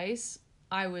on the ice,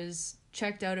 I was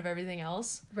checked out of everything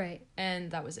else. Right.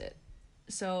 And that was it.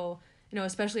 So,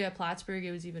 especially at Plattsburgh,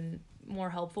 it was even more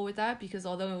helpful with that because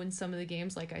although in some of the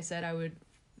games, like I said, I would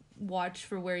watch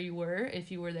for where you were,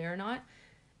 if you were there or not,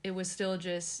 it was still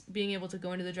just being able to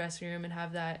go into the dressing room and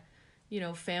have that,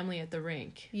 family at the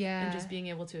rink. Yeah. And just being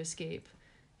able to escape.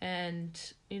 And,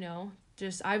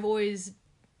 just I've always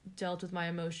dealt with my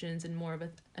emotions in more of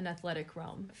an athletic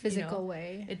realm. Physical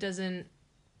way.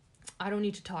 I don't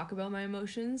need to talk about my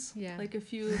emotions like a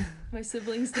few of my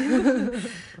siblings do.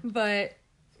 But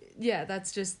yeah,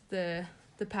 that's just the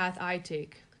path I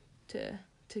take to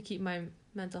keep my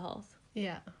mental health.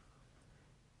 Yeah.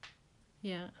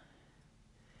 Yeah.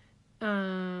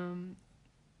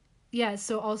 Yeah,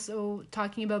 so also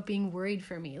talking about being worried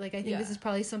for me. Like, I think this is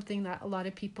probably something that a lot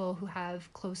of people who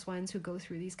have close ones who go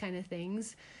through these kind of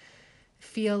things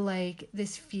feel like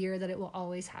this fear that it will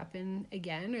always happen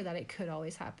again or that it could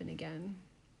always happen again.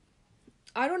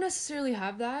 I don't necessarily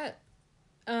have that.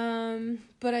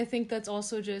 But I think that's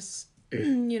also just,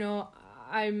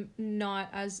 I'm not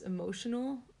as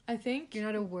emotional, I think. You're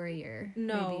not a worrier.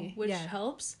 No, maybe. which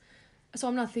helps. So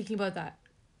I'm not thinking about that.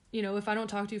 If I don't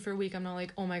talk to you for a week, I'm not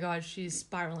like, oh my God, she's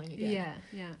spiraling again.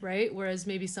 Yeah. Right? Whereas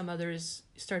maybe some others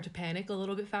start to panic a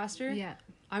little bit faster. Yeah.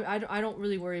 I don't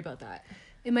really worry about that.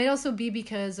 It might also be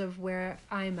because of where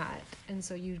I'm at. And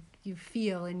so you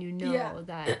feel and you know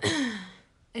that...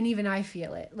 And even I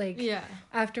feel it. Like,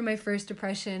 after my first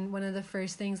depression, one of the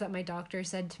first things that my doctor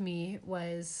said to me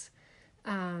was...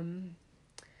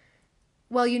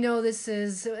 well, this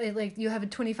is, like, you have a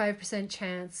 25%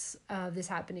 chance of this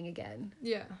happening again.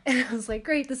 Yeah. And I was like,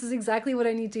 great, this is exactly what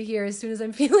I need to hear as soon as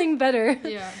I'm feeling better.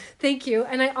 Yeah. Thank you.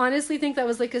 And I honestly think that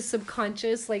was, like, a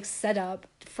subconscious, like, setup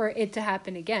for it to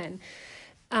happen again.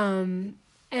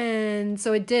 And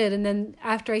so it did. And then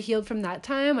after I healed from that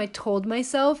time, I told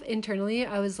myself internally,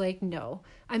 I was like, no,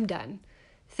 I'm done.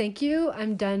 Thank you.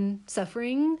 I'm done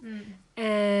suffering.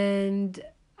 And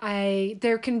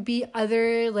there can be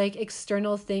other like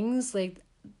external things, like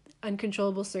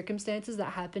uncontrollable circumstances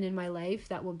that happen in my life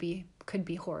that could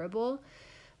be horrible,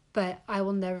 but I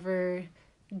will never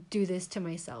do this to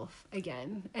myself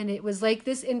again. And it was like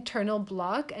this internal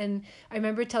block. And I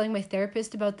remember telling my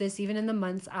therapist about this even in the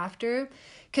months after,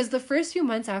 because the first few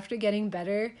months after getting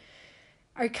better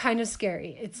are kind of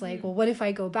scary. It's like, well, what if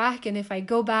I go back? And if I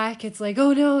go back, it's like,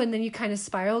 oh no. And then you kind of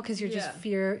spiral because you're just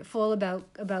fearful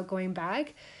about going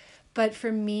back. But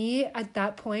for me at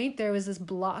that point, there was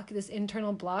this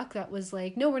internal block that was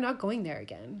like, no, we're not going there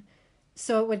again.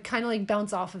 So it would kind of like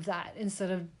bounce off of that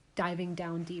instead of diving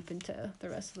down deep into the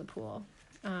rest of the pool.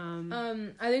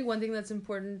 I think one thing that's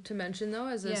important to mention though,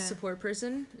 as a support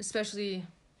person, especially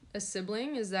a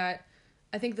sibling, is that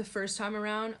I think the first time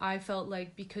around I felt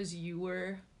like because you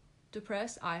were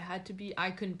depressed, I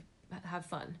couldn't have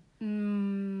fun.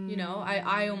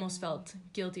 I almost felt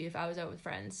guilty if I was out with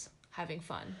friends having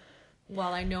fun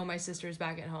while I know my sister's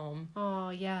back at home. Oh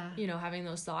yeah. Having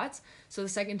those thoughts. So the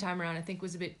second time around I think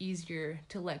was a bit easier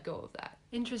to let go of that.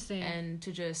 Interesting. And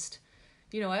to just,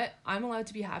 you know what, I'm allowed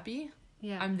to be happy.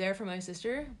 Yeah. I'm there for my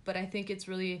sister, but I think it's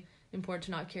really important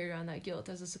to not carry around that guilt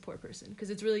as a support person because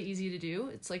it's really easy to do.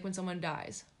 It's like when someone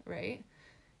dies, right?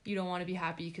 You don't want to be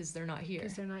happy because they're not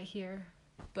here.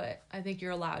 But I think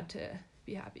you're allowed to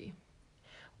be happy.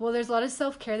 Well, there's a lot of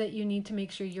self-care that you need to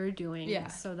make sure you're doing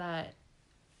so that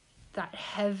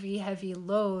heavy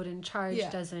load and charge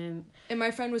doesn't. And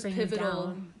my friend was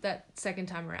pivotal that second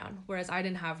time around, whereas I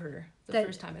didn't have her the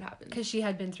first time it happened. Because she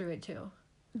had been through it too.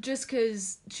 Just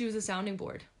because she was a sounding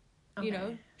board.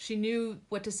 Okay. She knew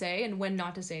what to say and when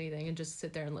not to say anything and just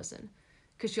sit there and listen.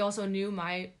 Because she also knew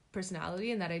my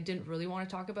personality and that I didn't really want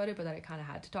to talk about it, but that I kind of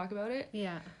had to talk about it.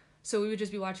 Yeah. So we would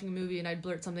just be watching a movie and I'd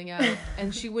blurt something out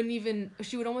and she would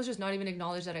almost just not even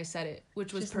acknowledge that I said it,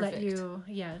 which was just perfect.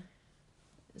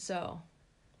 So,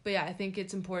 but yeah, I think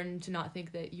it's important to not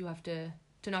think that you have to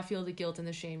not feel the guilt and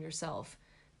the shame yourself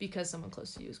because someone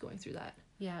close to you is going through that.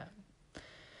 Yeah.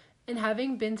 And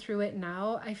having been through it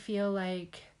now, I feel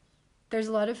like there's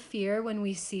a lot of fear when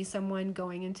we see someone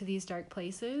going into these dark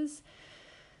places.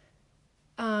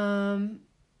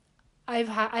 I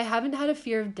haven't had a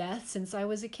fear of death since I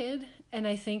was a kid, and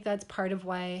I think that's part of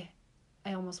why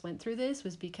I almost went through this,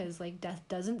 was because like death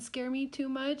doesn't scare me too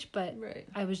much, but Right.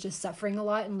 I was just suffering a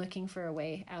lot and looking for a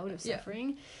way out of Yeah.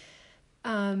 suffering.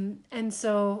 And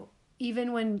so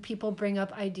even when people bring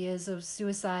up ideas of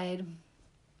suicide,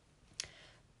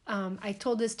 I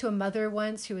told this to a mother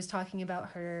once who was talking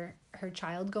about her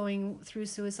child going through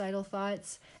suicidal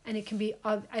thoughts, and it can be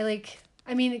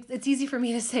it's easy for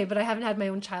me to say, but I haven't had my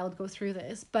own child go through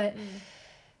this, but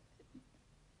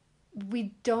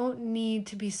we don't need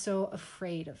to be so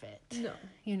afraid of it. No.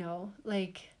 You know,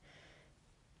 like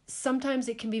sometimes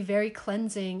it can be very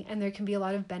cleansing, and there can be a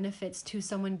lot of benefits to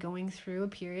someone going through a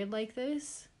period like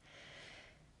this.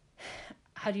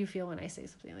 How do you feel when I say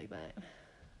something like that?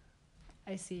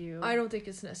 I see you. I don't think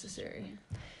it's necessary.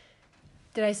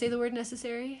 Did I say the word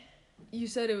necessary? You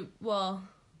said it, well...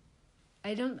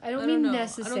 I don't mean know.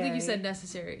 necessary. I don't think you said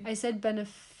necessary. I said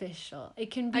beneficial. It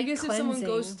can be I guess cleansing. if someone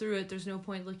goes through it, there's no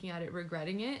point looking at it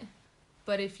regretting it.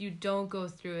 But if you don't go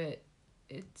through it,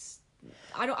 it's...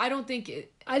 I don't think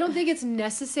it's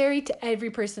necessary to every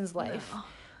person's life. No.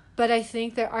 But I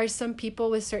think there are some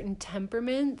people with certain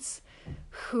temperaments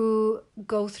who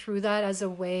go through that as a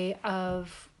way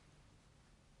of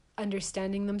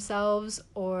understanding themselves,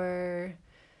 or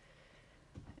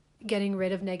getting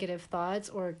rid of negative thoughts,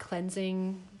 or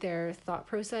cleansing their thought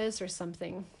process or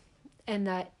something. And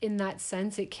that in that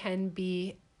sense, it can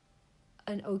be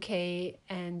an okay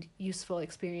and useful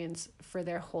experience for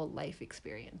their whole life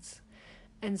experience.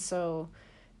 And so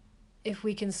if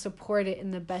we can support it in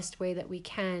the best way that we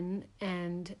can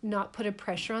and not put a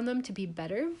pressure on them to be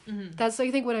better, that's,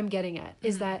 I think, what I'm getting at,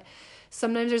 is that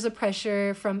sometimes there's a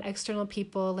pressure from external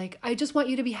people, like, I just want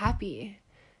you to be happy,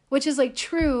 which is like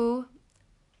true.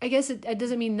 I guess it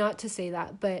doesn't mean not to say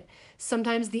that, but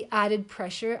sometimes the added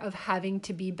pressure of having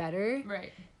to be better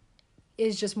right.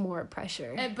 is just more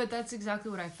pressure. But that's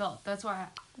exactly what I felt. That's why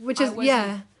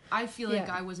I feel like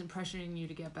I wasn't pressuring you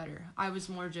to get better. I was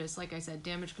more just, like I said,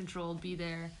 damage controlled, be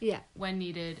there when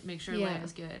needed, make sure life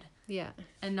is good. Yeah.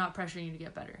 And not pressuring you to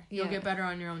get better. You'll get better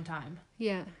on your own time.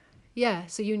 Yeah. Yeah.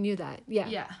 So you knew that. Yeah.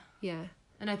 Yeah. Yeah.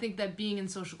 And I think that being in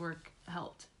social work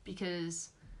helped,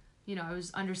 because, you know, I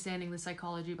was understanding the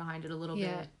psychology behind it a little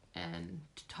bit and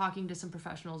talking to some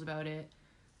professionals about it.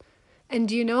 And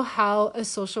do you know how a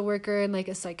social worker and like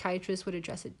a psychiatrist would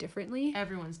address it differently?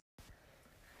 Everyone's.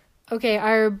 Okay,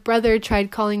 our brother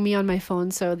tried calling me on my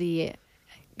phone, so the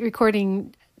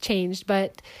recording changed.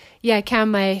 But yeah,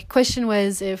 Cam, my question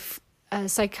was if a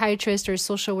psychiatrist or a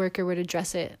social worker would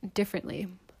address it differently.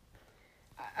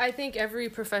 I think every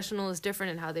professional is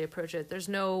different in how they approach it. There's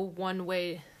no one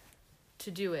way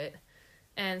to do it.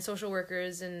 And social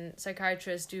workers and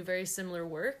psychiatrists do very similar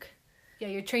work. Yeah,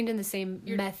 you're trained in the same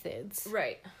methods.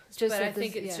 Right. Just but I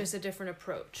think it's just a different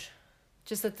approach.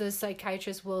 Just that the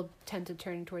psychiatrist will tend to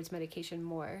turn towards medication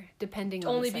more, depending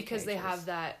on only because they have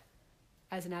that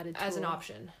as an added tool. As an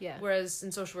option. Yeah. Whereas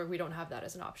in social work, we don't have that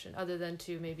as an option, other than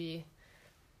to maybe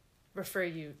refer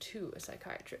you to a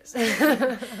psychiatrist.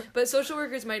 But social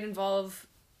workers might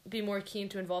be more keen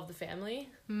to involve the family,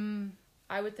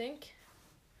 I would think,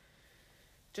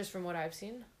 just from what I've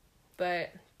seen.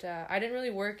 But I didn't really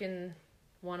work in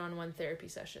one-on-one therapy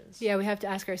sessions. Yeah, we have to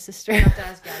ask our sister. We have to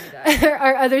ask Gabby that.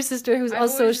 Our other sister, who's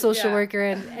also a social worker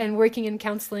and working in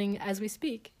counseling as we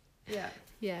speak. Yeah.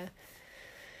 Yeah.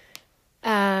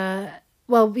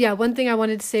 One thing I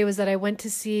wanted to say was that I went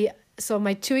to see... So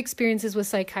my 2 experiences with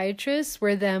psychiatrists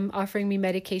were them offering me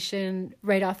medication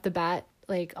right off the bat.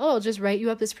 Like, oh, I'll just write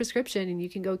you up this prescription and you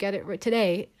can go get it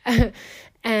today.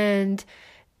 And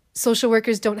social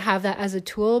workers don't have that as a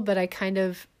tool, but I kind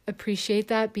of appreciate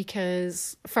that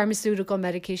because pharmaceutical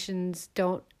medications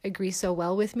don't agree so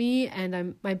well with me,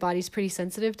 and my body's pretty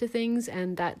sensitive to things,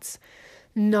 and that's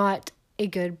not a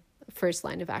good first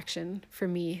line of action for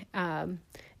me.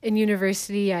 In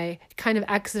university, I kind of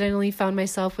accidentally found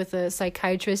myself with a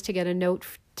psychiatrist to get a note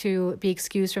to be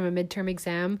excused from a midterm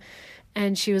exam,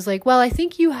 and she was like, well, I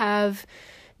think you have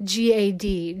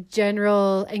GAD,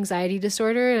 general anxiety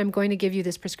disorder, and I'm going to give you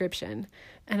this prescription.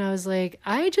 And I was like,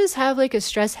 I just have like a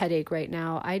stress headache right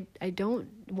now. I don't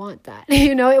want that.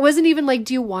 You know, it wasn't even like,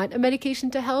 do you want a medication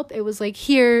to help? It was like,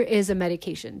 here is a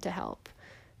medication to help.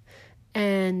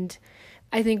 And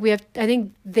I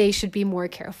think they should be more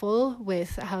careful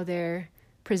with how they're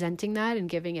presenting that and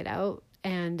giving it out,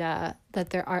 and that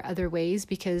there are other ways,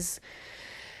 because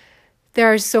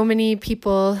there are so many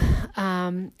people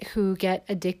who get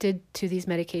addicted to these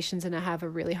medications and have a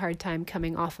really hard time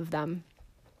coming off of them.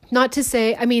 Not to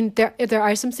say, I mean, there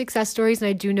are some success stories, and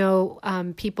I do know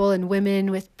people and women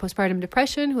with postpartum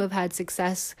depression who have had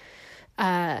success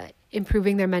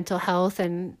improving their mental health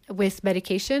and with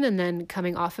medication and then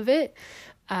coming off of it.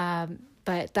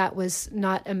 But that was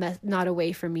not a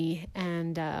way for me,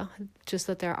 and just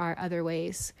that there are other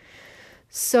ways.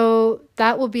 So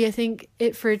that will be, I think,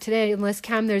 it for today. Unless,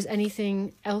 Cam, there's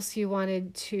anything else you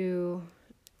wanted to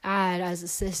add as a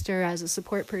sister, as a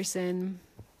support person.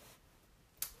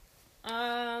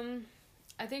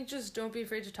 I think just don't be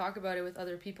afraid to talk about it with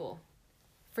other people.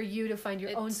 For you to find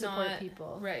your own support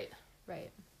people. Right.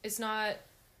 It's not,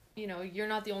 you're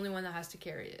not the only one that has to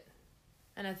carry it.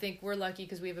 And I think we're lucky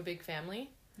because we have a big family.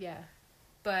 Yeah.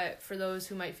 But for those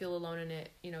who might feel alone in it,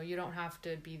 you don't have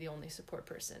to be the only support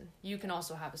person. You can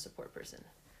also have a support person.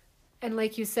 And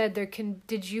like you said,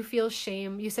 did you feel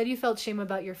shame? You said you felt shame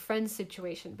about your friend's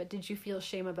situation, but did you feel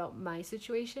shame about my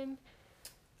situation?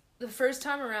 The first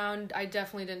time around, I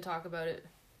definitely didn't talk about it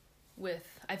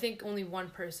I think only one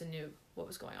person knew what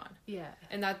was going on. Yeah.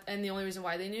 And the only reason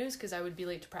why they knew is because I would be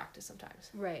late to practice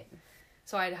sometimes. Right.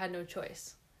 So I had no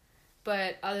choice.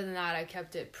 But other than that, I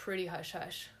kept it pretty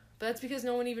hush-hush. But that's because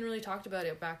no one even really talked about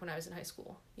it back when I was in high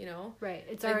school, Right.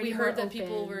 It's like, already we heard that open.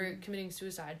 people were committing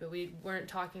suicide, but we weren't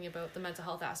talking about the mental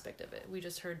health aspect of it. We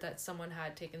just heard that someone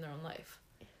had taken their own life.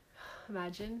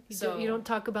 Imagine. You don't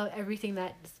talk about everything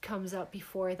that comes up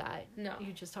before that. No.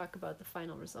 You just talk about the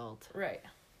final result. Right.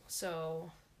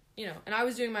 So, and I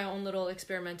was doing my own little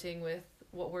experimenting with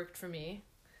what worked for me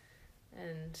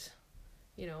and,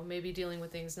 maybe dealing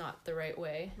with things not the right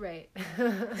way. Right.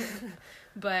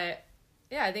 But,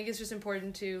 yeah, I think it's just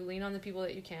important to lean on the people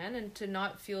that you can and to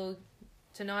not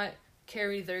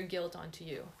carry their guilt onto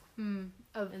you and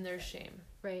their shame.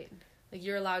 Right. Like,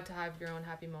 you're allowed to have your own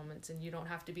happy moments and you don't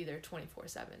have to be there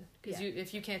 24/7. Because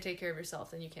if you can't take care of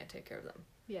yourself, then you can't take care of them.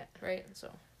 Yeah. Right?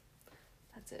 So,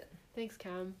 that's it. Thanks,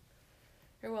 Cam.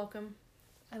 You're welcome.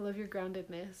 I love your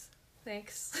groundedness.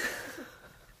 Thanks.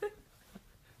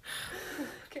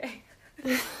 Okay.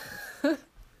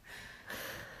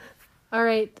 All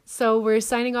right. So we're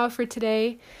signing off for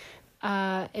today.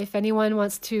 If anyone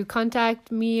wants to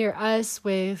contact me or us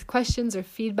with questions or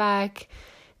feedback,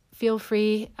 feel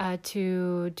free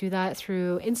to do that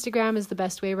through Instagram is the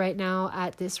best way right now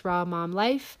at This Raw Mom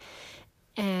Life.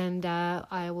 And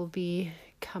I will be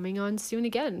coming on soon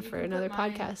again for another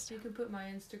podcast. You can put my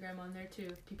Instagram on there too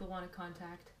if people want to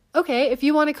contact. Okay, if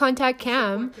you want to contact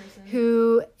Cam,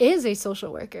 who is a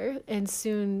social worker and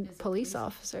soon police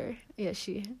officer. Yeah,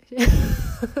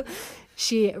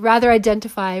 she rather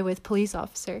identify with police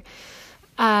officer.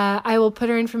 I will put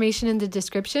her information in the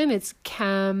description. It's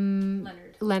Cam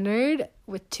Leonard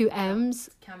with 2 M's.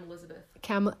 Cam Elizabeth.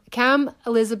 Cam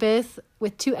Elizabeth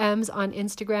with 2 M's on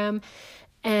Instagram.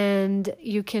 And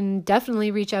you can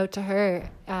definitely reach out to her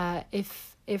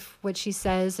if what she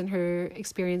says and her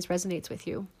experience resonates with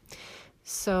you.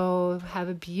 So have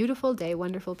a beautiful day,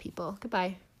 wonderful people.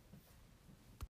 Goodbye.